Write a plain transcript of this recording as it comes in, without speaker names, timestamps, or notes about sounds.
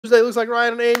Tuesday. Looks like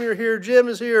Ryan and Amy are here. Jim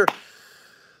is here.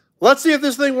 Let's see if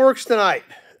this thing works tonight.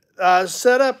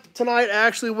 Setup tonight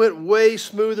actually went way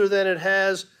smoother than it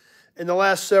has in the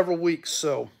last several weeks.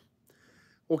 So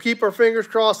we'll keep our fingers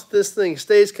crossed that this thing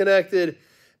stays connected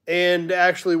and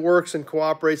actually works and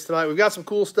cooperates tonight. We've got some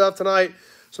cool stuff tonight.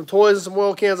 Some toys and some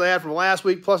oil cans I had from last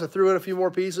week. Plus I threw in a few more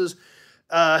pieces.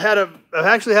 I've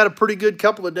actually had a pretty good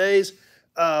couple of days.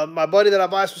 My buddy that I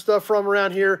buy some stuff from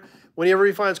around here, whenever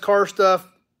he finds car stuff,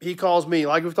 he calls me.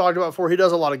 Like we've talked about before, he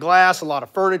does a lot of glass, a lot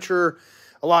of furniture,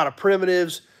 a lot of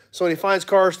primitives. So when he finds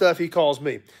car stuff, he calls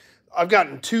me. I've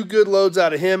gotten 2 good loads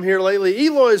out of him here lately.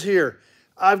 Eloy's here.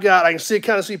 I can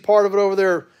kind of see part of it over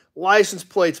there. License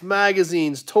plates,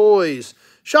 magazines, toys.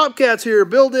 Shopcat's here.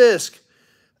 Bill Disc.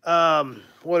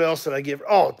 What else did I give?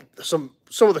 Oh, some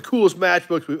of the coolest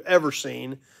matchbooks we've ever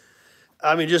seen.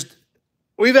 I mean,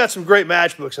 we've had some great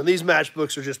matchbooks, and these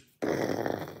matchbooks are just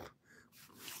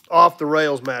off the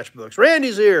rails matchbooks.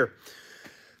 Randy's here.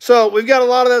 So we've got a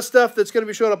lot of that stuff that's going to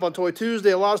be showing up on Toy Tuesday.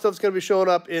 A lot of stuff that's going to be showing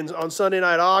up on Sunday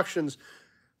night auctions.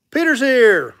 Peter's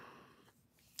here.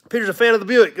 Peter's a fan of the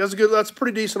Buick. That's a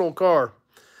pretty decent old car.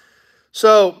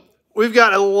 So we've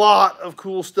got a lot of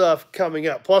cool stuff coming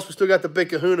up. Plus, we still got the Big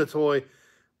Kahuna toy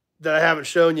that I haven't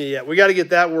shown you yet. We got to get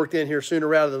that worked in here sooner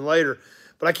rather than later.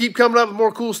 But I keep coming up with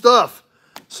more cool stuff.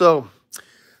 So,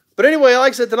 but anyway,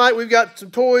 like I said, tonight we've got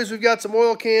some toys. We've got some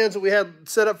oil cans that we had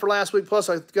set up for last week. Plus,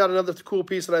 I got another cool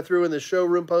piece that I threw in this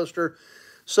showroom poster.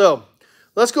 So,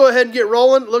 let's go ahead and get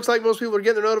rolling. It looks like most people are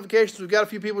getting their notifications. We've got a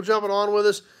few people jumping on with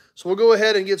us. So, we'll go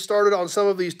ahead and get started on some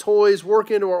of these toys,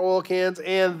 work into our oil cans,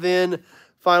 and then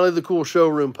finally the cool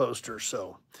showroom poster.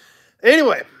 So,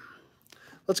 anyway,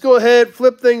 let's go ahead,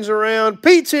 flip things around.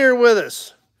 Pete's here with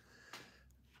us.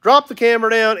 Drop the camera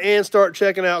down and start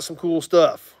checking out some cool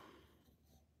stuff.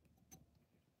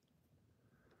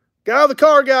 The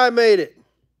car guy made it.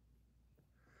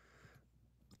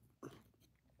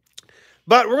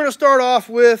 But we're going to start off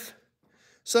with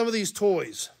some of these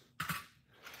toys.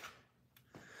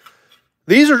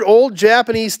 These are old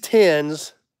Japanese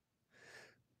tins.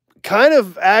 Kind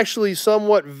of actually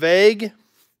somewhat vague.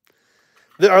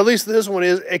 Or at least this one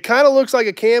is. It kind of looks like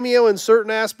a Cameo in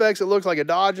certain aspects. It looks like a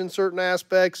Dodge in certain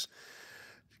aspects.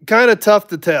 Kind of tough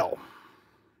to tell.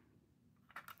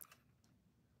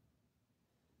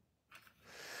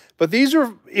 But these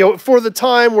are, for the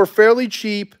time, were fairly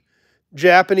cheap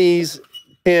Japanese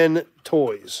tin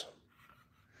toys.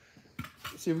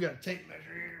 Let's see, we've got a tape measure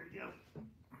here. We go.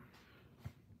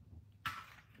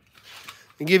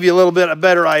 And give you a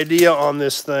better idea on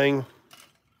this thing.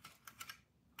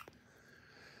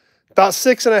 About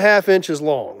 6.5 inches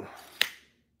long.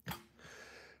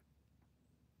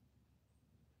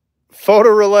 Photo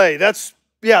relay. That's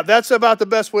about the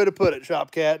best way to put it,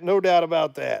 Shopcat. No doubt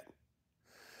about that.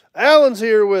 Alan's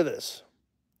here with us.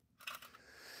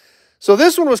 So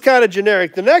this one was kind of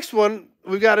generic. The next one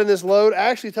we've got in this load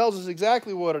actually tells us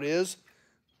exactly what it is.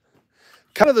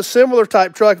 Kind of the similar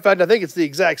type truck. In fact, I think it's the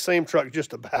exact same truck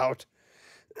just about.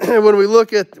 when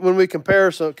we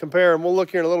compare them, we'll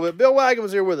look here in a little bit. Bill Wagon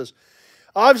was here with us.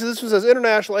 Obviously, this one says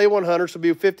International A100, so it'll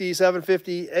be 57,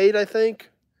 58, I think.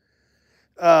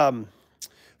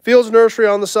 Fields Nursery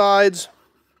on the sides.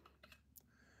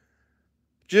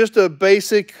 Just a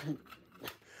basic,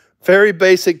 very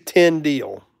basic tin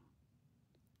deal.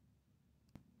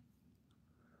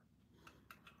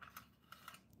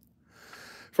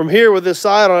 From here with this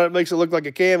side on it, it makes it look like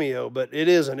a Cameo, but it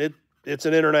isn't. It's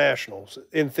an International,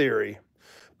 in theory.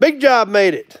 Big Job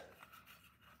made it.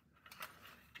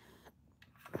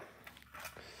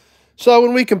 So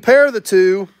when we compare the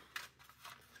two,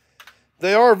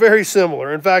 they are very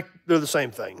similar. In fact, they're the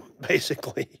same thing,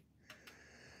 basically.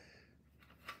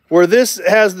 Where this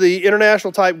has the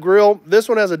International type grill, this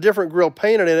one has a different grill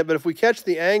painted in it, but if we catch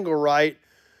the angle right,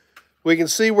 we can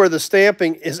see where the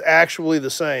stamping is actually the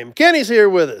same. Kenny's here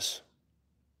with us.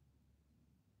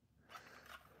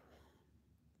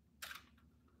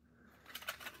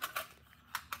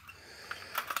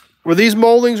 Where these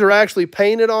moldings are actually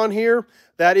painted on here,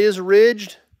 that is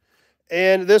ridged.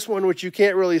 And this one, which you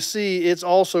can't really see, it's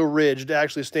also ridged,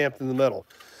 actually stamped in the middle.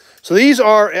 So these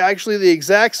are actually the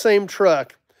exact same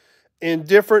truck in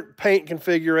different paint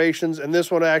configurations, and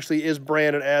this one actually is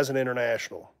branded as an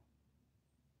International.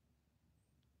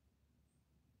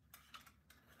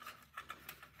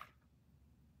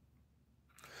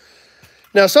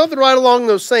 Now, something right along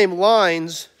those same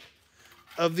lines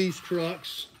of these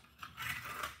trucks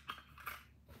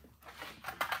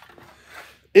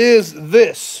is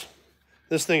this.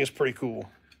 This thing is pretty cool.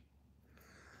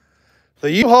 The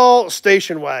U-Haul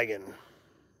station wagon.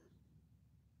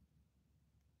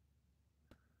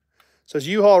 Says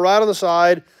U-Haul right on the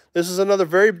side. This is another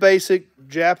very basic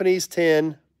Japanese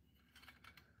tin.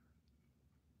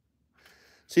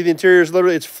 See, the interior is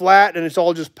literally, it's flat and it's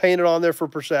all just painted on there for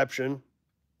perception.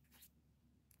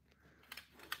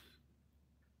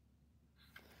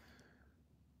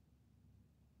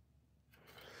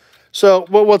 So,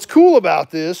 what's cool about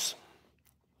this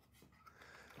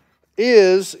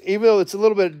is, even though it's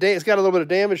it's got a little bit of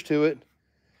damage to it.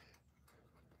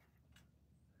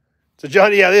 It's a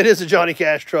Johnny, yeah, it is a Johnny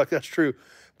Cash truck. That's true.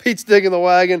 Pete's digging the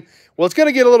wagon. Well, it's going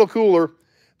to get a little cooler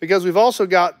because we've also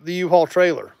got the U-Haul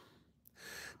trailer.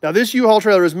 Now, this U-Haul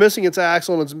trailer is missing its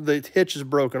axle and the hitch is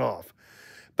broken off.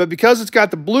 But because it's got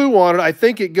the blue on it, I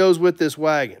think it goes with this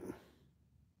wagon.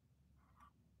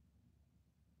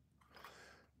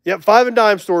 Yep, 5 and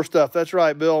dime store stuff. That's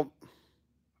right, Bill.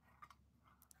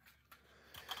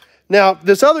 Now,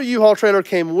 this other U-Haul trailer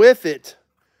came with it,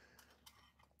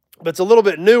 but it's a little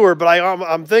bit newer, but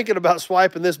I'm thinking about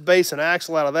swiping this base and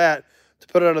axle out of that to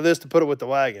put it under this to put it with the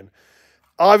wagon.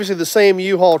 Obviously, the same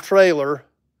U-Haul trailer,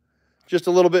 just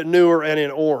a little bit newer and in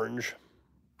orange.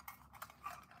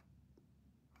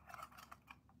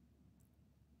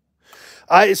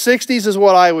 '60s is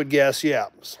what I would guess, yeah.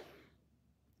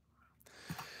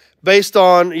 Based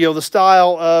on, the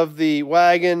style of the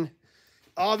wagon.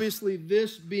 Obviously,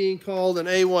 this being called an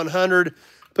A100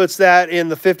 puts that in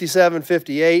the 57,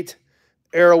 58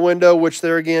 era window, which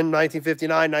there again, 1959,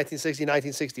 1960,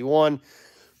 1961,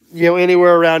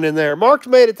 anywhere around in there. Mark's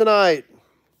made it tonight.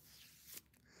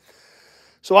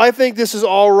 So I think this is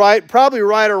all right, probably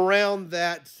right around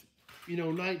that,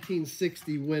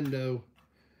 1960 window.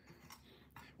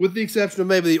 With the exception of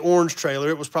maybe the orange trailer,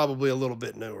 it was probably a little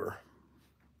bit newer.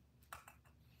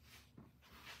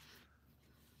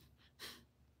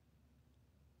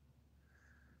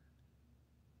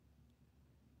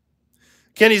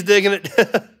 Kenny's digging it.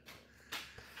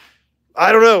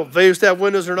 I don't know if they used to have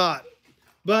windows or not.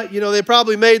 But, they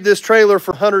probably made this trailer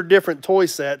for 100 different toy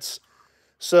sets.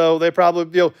 So they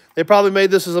probably made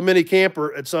this as a mini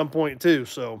camper at some point too,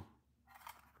 so.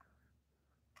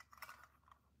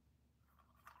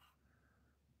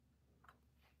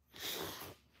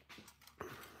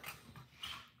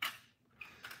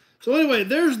 So anyway,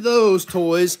 there's those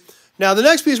toys. Now the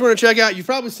next piece we're going to check out, you've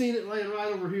probably seen it laying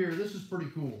right over here. This is pretty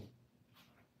cool.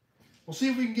 We'll see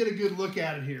if we can get a good look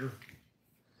at it here.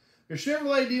 Your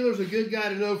Chevrolet dealer is a good guy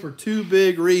to know for 2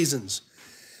 big reasons.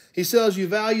 He sells you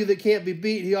value that can't be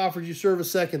beat. He offers you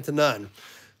service second to none.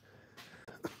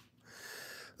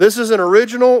 This is an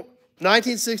original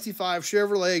 1965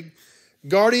 Chevrolet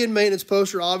Guardian maintenance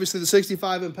poster. Obviously, the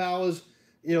 65 Impalas,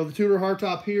 the tuner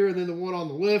hardtop here, and then the one on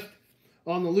the lift.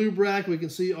 On the lube rack, we can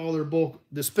see all their bulk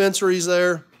dispensaries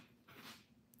there.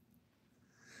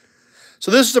 So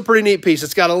this is a pretty neat piece.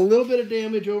 It's got a little bit of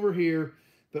damage over here,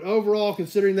 but overall,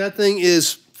 considering that thing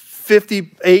is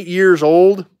 58 years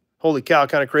old, holy cow,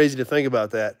 kind of crazy to think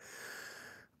about that.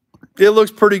 It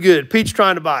looks pretty good. Pete's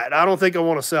trying to buy it. I don't think I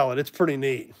want to sell it. It's pretty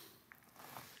neat.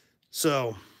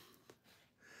 So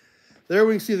there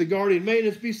we can see the Guardian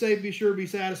maintenance. Be safe, be sure, be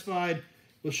satisfied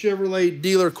with Chevrolet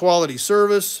dealer quality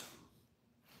service.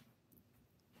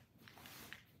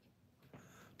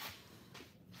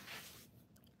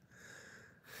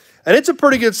 And it's a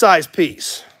pretty good sized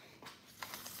piece.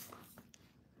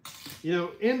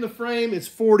 In the frame, it's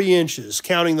 40 inches,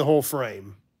 counting the whole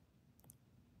frame.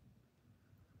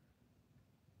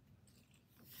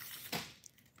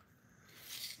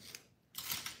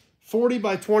 .40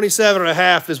 by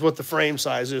 27.5 is what the frame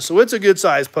size is. So it's a good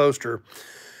size poster.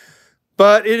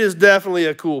 But it is definitely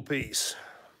a cool piece.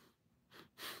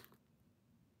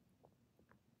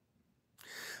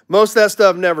 Most of that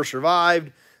stuff never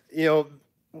survived.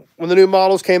 When the new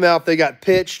models came out, they got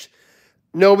pitched.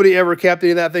 Nobody ever kept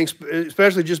any of that thing,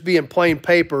 especially just being plain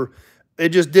paper. It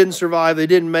just didn't survive. They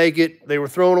didn't make it. They were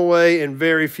thrown away, and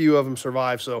very few of them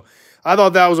survived. So I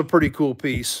thought that was a pretty cool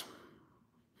piece.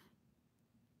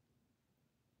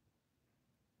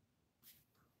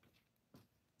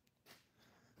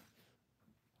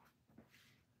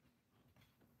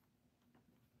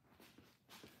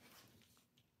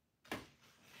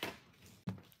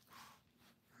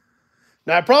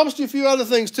 Now, I promised you a few other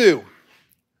things, too.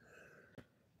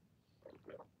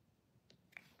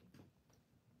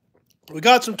 We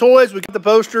got some toys. We got the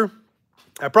poster.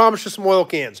 I promised you some oil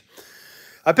cans.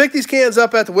 I picked these cans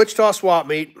up at the Wichita swap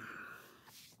meet.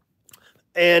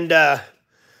 And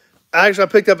actually, I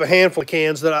picked up a handful of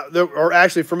cans that are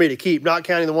actually for me to keep, not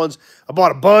counting the ones. I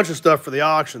bought a bunch of stuff for the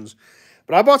auctions.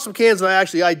 But I bought some cans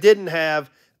that I didn't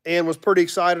have and was pretty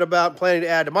excited about, planning to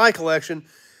add to my collection.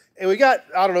 And we got,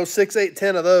 6, 8,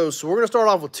 10 of those. So we're going to start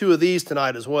off with 2 of these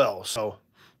tonight as well. So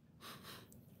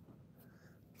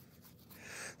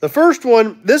The first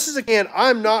one, this is a can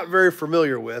I'm not very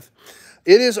familiar with.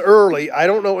 It is early. I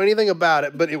don't know anything about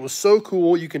it, but it was so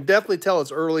cool. You can definitely tell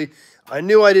it's early. I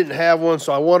knew I didn't have one,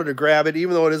 so I wanted to grab it,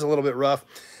 even though it is a little bit rough.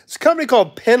 It's a company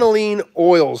called Penaline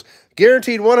Oils.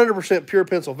 Guaranteed 100% pure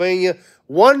Pennsylvania.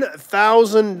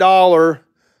 $1,000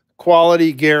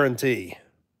 quality guarantee.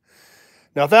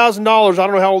 Now, $1,000, I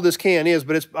don't know how old this can is,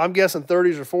 but I'm guessing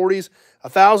 30s or 40s.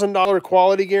 $1,000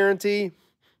 quality guarantee.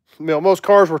 You know, most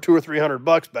cars were $200 or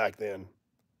 $300 back then.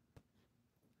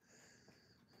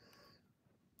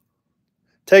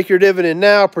 Take your dividend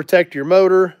now, protect your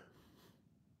motor.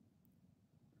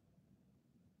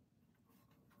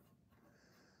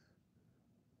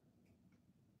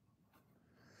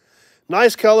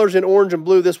 Nice colors in orange and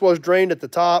blue. This was drained at the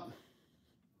top.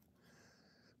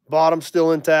 Bottom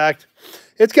still intact.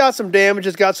 It's got some damage.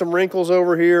 It's got some wrinkles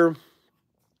over here.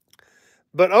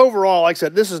 But overall, like I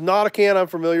said, this is not a can I'm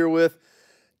familiar with.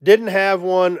 Didn't have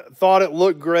one. Thought it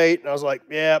looked great. And I was like,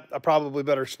 yeah, I probably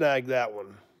better snag that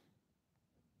one.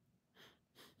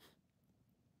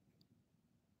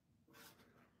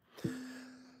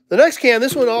 The next can,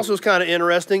 this one also is kind of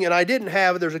interesting, and I didn't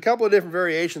have it. There's a couple of different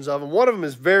variations of them. One of them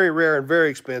is very rare and very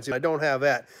expensive. I don't have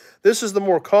that. This is the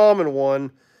more common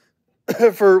one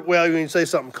for, well, you can say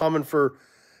something common for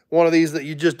one of these that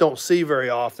you just don't see very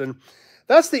often.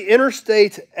 That's the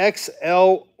Interstate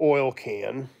XL oil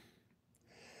can.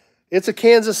 It's a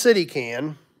Kansas City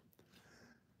can.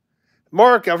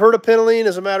 Mark, I've heard of Penaline.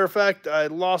 As a matter of fact, I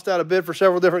lost out a bid for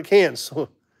several different cans. So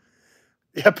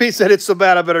yeah, Pete said it's so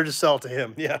bad I better just sell it to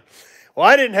him. Yeah. Well,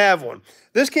 I didn't have one.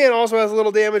 This can also has a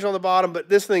little damage on the bottom, but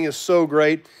this thing is so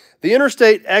great. The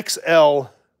Interstate XL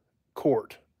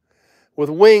quart with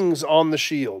wings on the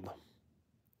shield.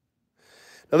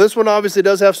 Now, this one obviously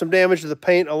does have some damage to the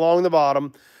paint along the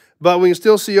bottom, but we can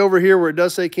still see over here where it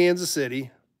does say Kansas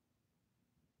City.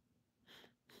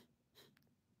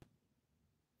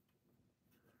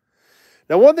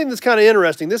 Now, one thing that's kind of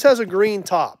interesting, this has a green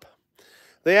top.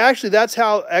 That's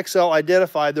how XL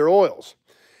identified their oils.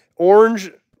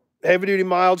 Orange, heavy-duty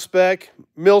mild spec,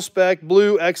 mil spec,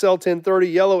 blue XL 1030,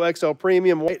 yellow XL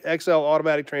premium, white XL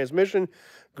automatic transmission,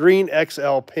 green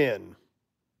XL pin.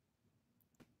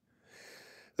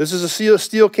 This is a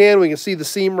steel can. We can see the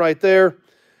seam right there.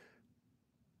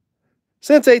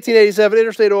 Since 1887,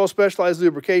 Interstate Oil specialized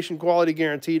lubrication, quality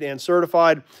guaranteed and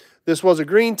certified. This was a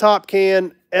green top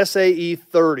can, SAE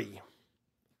 30.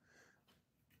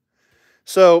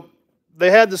 So they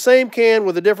had the same can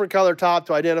with a different color top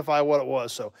to identify what it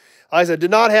was. So like I said,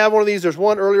 did not have one of these. There's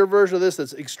one earlier version of this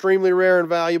that's extremely rare and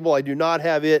valuable. I do not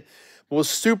have it. Was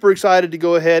super excited to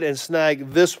go ahead and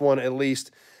snag this one at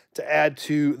least to add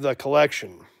to the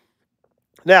collection.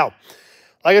 Now,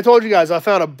 like I told you guys, I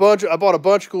bought a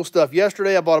bunch of cool stuff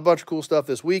yesterday. I bought a bunch of cool stuff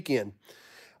this weekend.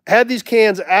 I had these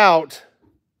cans out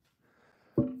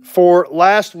for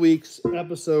last week's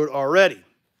episode already.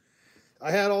 I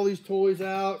had all these toys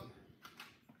out.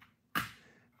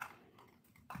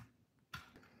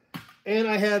 And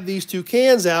I had these two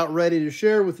cans out ready to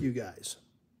share with you guys.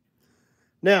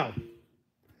 Now,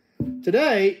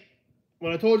 today,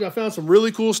 when I told you I found some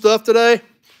really cool stuff today,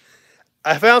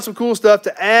 I found some cool stuff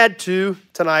to add to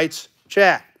tonight's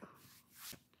chat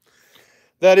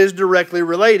that is directly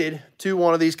related to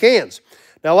one of these cans.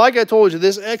 Now, like I told you,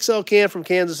 this XL can from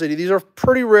Kansas City, these are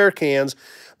pretty rare cans.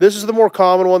 This is the more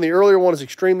common one. The earlier one is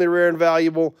extremely rare and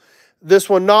valuable. This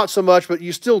one, not so much, but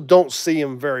you still don't see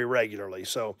them very regularly.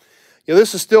 So, you know,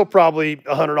 this is still probably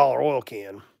a $100 oil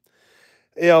can,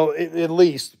 you know, at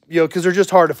least, you know, because they're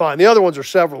just hard to find. The other ones are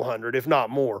several hundred, if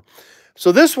not more.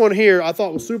 So this one here I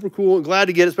thought was super cool and glad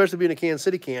to get it, especially being a Kansas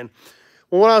City can.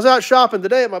 Well, when I was out shopping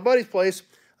today at my buddy's place,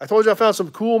 I told you I found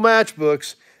some cool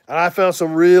matchbooks, and I found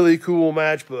some really cool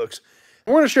matchbooks.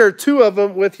 We're going to share two of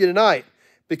them with you tonight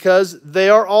because they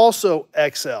are also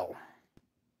XL.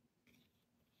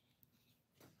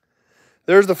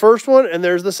 There's the first one, and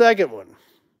there's the second one.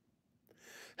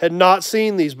 Had not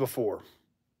seen these before.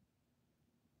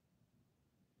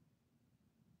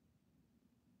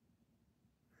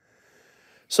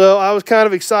 So I was kind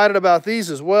of excited about these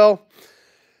as well.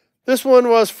 This one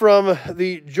was from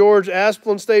the George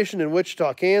Asplin Station in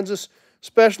Wichita, Kansas.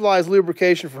 Specialized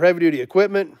lubrication for heavy-duty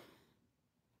equipment.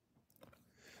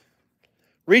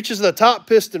 Reaches the top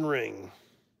piston ring.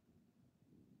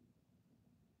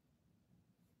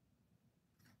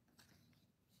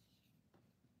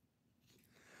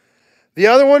 The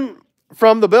other one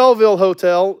from the Belleville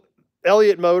Hotel,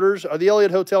 Elliott Motors, or the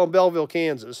Elliott Hotel in Belleville,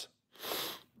 Kansas.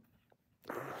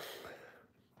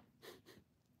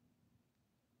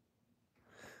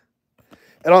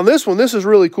 And on this one, this is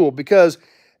really cool because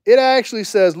It actually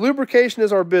says, lubrication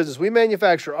is our business. We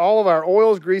manufacture all of our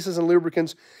oils, greases, and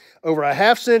lubricants. Over a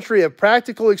half-century of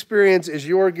practical experience is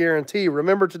your guarantee.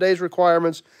 Remember, today's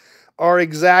requirements are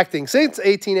exacting. Since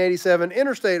 1887,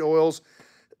 Interstate Oils,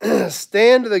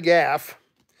 stand the gaff.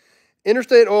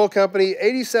 Interstate Oil Company,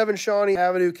 87 Shawnee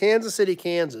Avenue, Kansas City,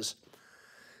 Kansas.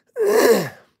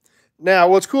 Now,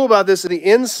 what's cool about this is the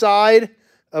inside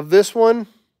of this one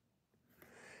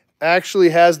actually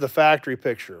has the factory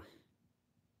picture.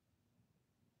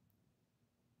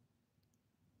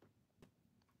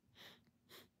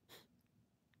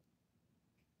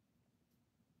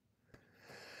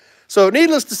 So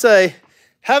needless to say,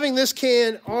 having this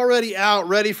can already out,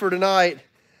 ready for tonight,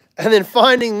 and then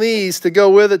finding these to go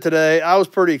with it today, I was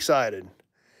pretty excited.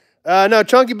 No,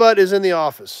 Chunky Butt is in the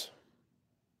office.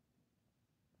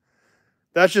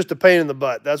 That's just a pain in the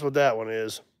butt. That's what that one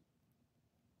is.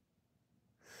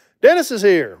 Dennis is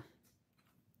here.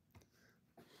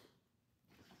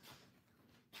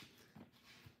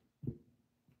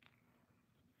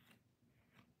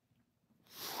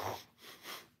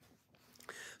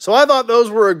 So I thought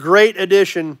those were a great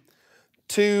addition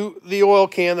to the oil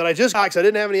can that I just got, because I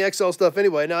didn't have any XL stuff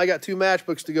anyway. Now I got 2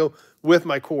 matchbooks to go with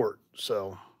my quart.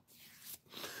 So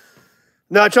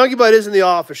now Chunky Butt is in the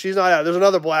office. She's not out. There's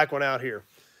another black one out here.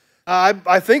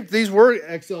 I think these were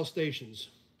XL stations.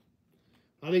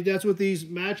 I think that's what these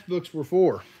matchbooks were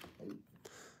for.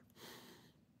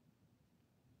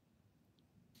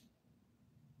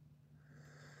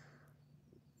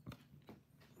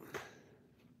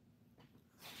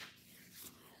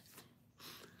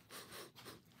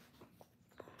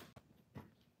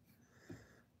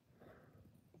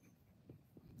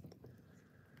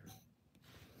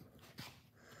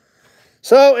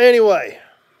 So anyway,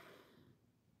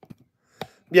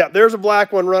 yeah, there's a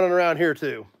black one running around here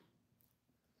too.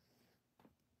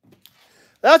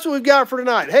 That's what we've got for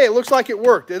tonight. Hey, it looks like it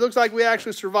worked. It looks like we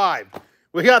actually survived.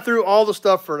 We got through all the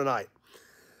stuff for tonight.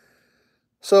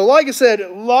 So like I said,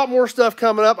 a lot more stuff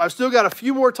coming up. I've still got a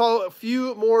few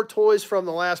more toys from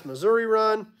the last Missouri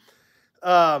run.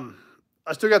 I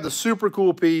still got the super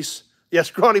cool piece. Yeah,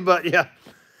 Scrawny Butt, yeah.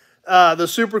 The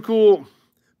super cool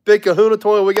Big Kahuna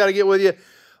toy we got to get with you.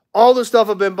 All the stuff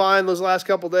I've been buying those last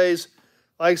couple days.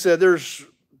 Like I said, there's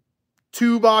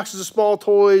 2 boxes of small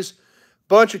toys,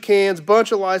 bunch of cans,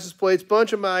 bunch of license plates,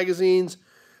 bunch of magazines,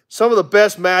 some of the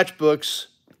best matchbooks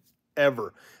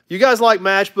ever. If you guys like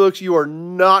matchbooks, you are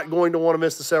not going to want to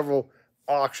miss the several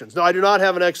auctions. No, I do not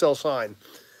have an XL sign.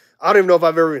 I don't even know if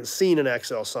I've ever even seen an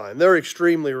XL sign. They're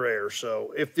extremely rare,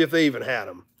 so if they even had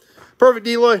them. Perfect,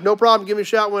 Eloy. No problem. Give me a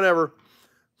shout whenever.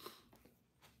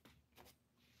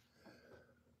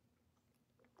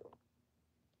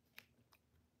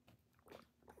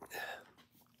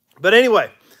 But anyway,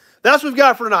 that's what we've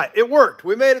got for tonight. It worked.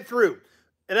 We made it through.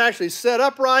 It actually set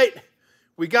up right.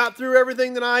 We got through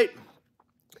everything tonight.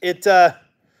 It,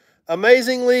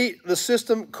 amazingly, the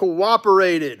system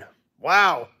cooperated.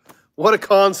 Wow. What a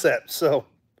concept. So,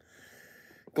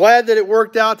 glad that it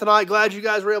worked out tonight. Glad you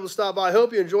guys were able to stop by. I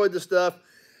hope you enjoyed the stuff.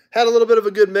 Had a little bit of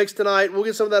a good mix tonight. We'll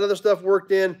get some of that other stuff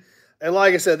worked in. And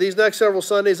like I said, these next several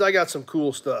Sundays, I got some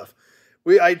cool stuff.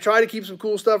 I try to keep some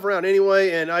cool stuff around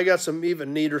anyway, and I got some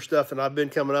even neater stuff that I've been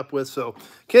coming up with. So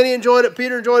Kenny enjoyed it.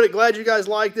 Peter enjoyed it. Glad you guys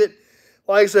liked it.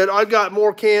 Like I said, I've got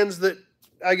more cans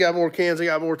I got more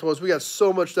toys. We got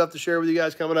so much stuff to share with you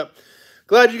guys coming up.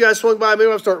 Glad you guys swung by.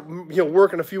 Maybe I'll start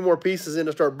working a few more pieces in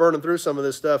to start burning through some of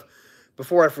this stuff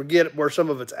before I forget where some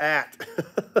of it's at.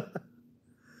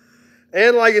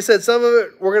 And like I said, some of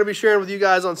it we're going to be sharing with you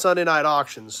guys on Sunday night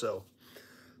auctions. So,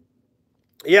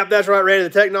 yep, that's right, Randy. The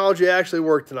technology actually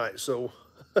worked tonight. So,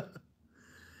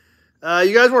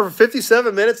 you guys were for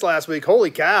 57 minutes last week. Holy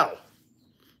cow.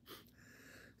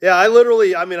 Yeah,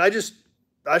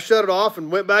 I shut it off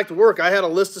and went back to work. I had a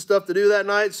list of stuff to do that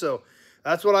night, so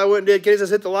that's what I went and did. Kenny says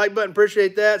hit the like button.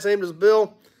 Appreciate that. Same as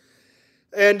Bill.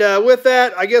 And with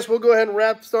that, I guess we'll go ahead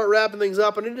and start wrapping things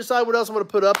up. I need to decide what else I'm going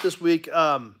to put up this week.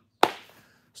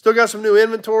 Still got some new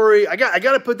inventory. I got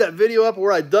to put that video up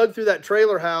where I dug through that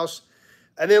trailer house,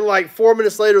 and then like 4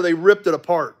 minutes later, they ripped it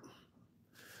apart.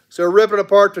 So ripping it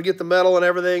apart to get the metal and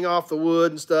everything off the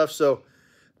wood and stuff. So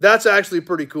that's actually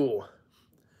pretty cool.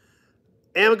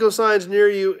 Amico signs near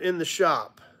you in the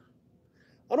shop.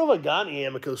 I don't know if I got any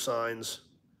Amico signs.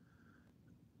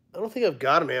 I don't think I've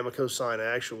got an Amico sign,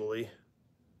 actually.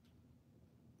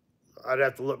 I'd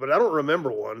have to look, but I don't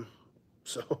remember one.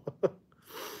 So,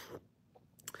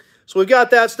 so we've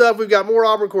got that stuff. We've got more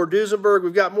Auburn Core Duesenberg.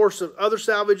 We've got more some other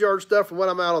salvage yard stuff from when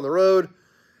I'm out on the road.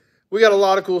 We got a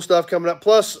lot of cool stuff coming up,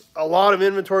 plus a lot of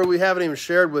inventory we haven't even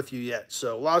shared with you yet.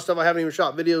 So a lot of stuff I haven't even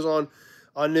shot videos on.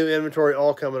 on new inventory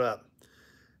all coming up.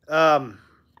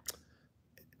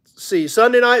 See,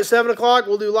 Sunday night, 7 o'clock,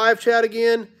 we'll do live chat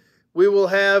again. We will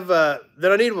have,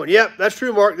 then I need one. Yep, that's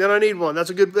true, Mark. Then I need one. That's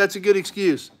a good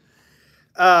excuse.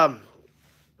 Obviously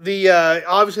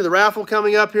the raffle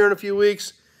coming up here in a few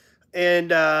weeks. And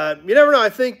you never know, I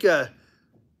think,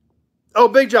 oh,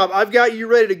 Big Job, I've got you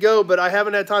ready to go, but I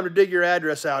haven't had time to dig your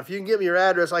address out. If you can get me your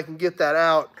address, I can get that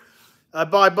out. I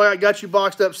got you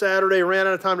boxed up Saturday, ran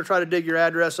out of time to try to dig your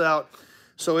address out,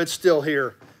 so it's still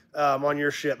here on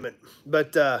your shipment.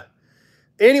 But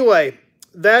anyway,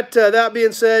 that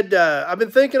being said, I've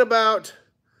been thinking about,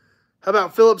 how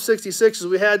about Phillips 66s?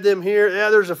 We had them here. Yeah,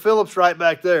 there's a Phillips right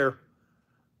back there.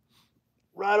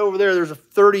 Right over there, there's a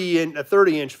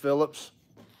 30-inch Phillips.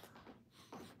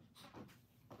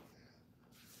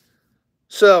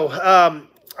 So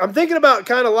I'm thinking about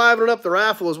kind of livening up the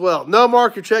raffle as well. No,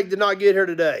 Mark, your check did not get here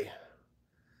today.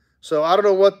 So I don't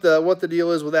know what the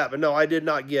deal is with that, but no, I did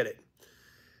not get it.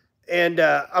 And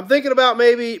I'm thinking about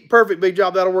maybe, perfect, Big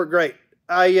Job, that'll work great.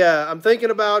 I'm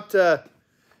thinking about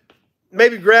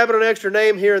maybe grabbing an extra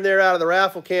name here and there out of the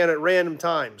raffle can at random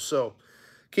times. So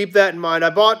keep that in mind. I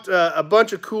bought a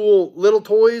bunch of cool little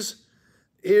toys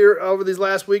here over these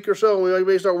last week or so. We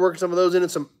may start working some of those in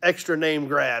and some extra name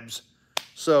grabs.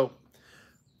 So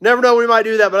never know, we might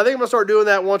do that, but I think I'm going to start doing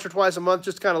that once or twice a month,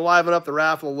 just to kind of liven up the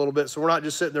raffle a little bit, so we're not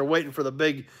just sitting there waiting for the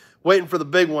big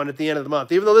one at the end of the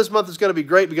month. Even though this month is going to be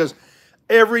great because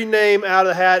every name out of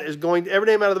the hat is going, every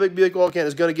name out of the Big Buick Oil Can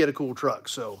is going to get a cool truck.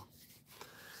 So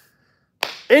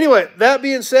anyway, that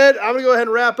being said, I'm going to go ahead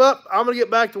and wrap up. I'm going to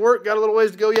get back to work. Got a little ways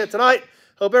to go yet tonight.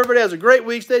 Hope everybody has a great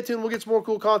week. Stay tuned. We'll get some more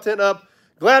cool content up.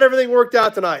 Glad everything worked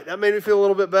out tonight. That made me feel a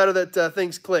little bit better that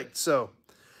things clicked. So.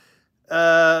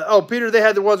 Oh, Peter, they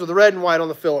had the ones with the red and white on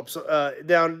the Phillips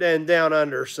down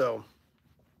under. So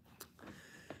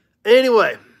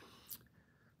anyway,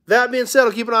 that being said,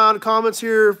 I'll keep an eye on the comments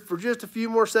here for just a few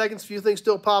more seconds. A few things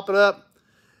still popping up.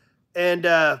 And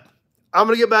I'm going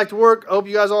to get back to work. I hope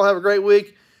you guys all have a great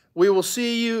week. We will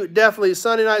see you definitely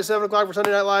Sunday night, 7 o'clock for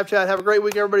Sunday Night Live Chat. Have a great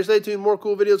week, everybody. Stay tuned. More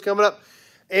cool videos coming up.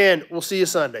 And we'll see you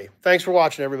Sunday. Thanks for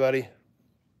watching, everybody.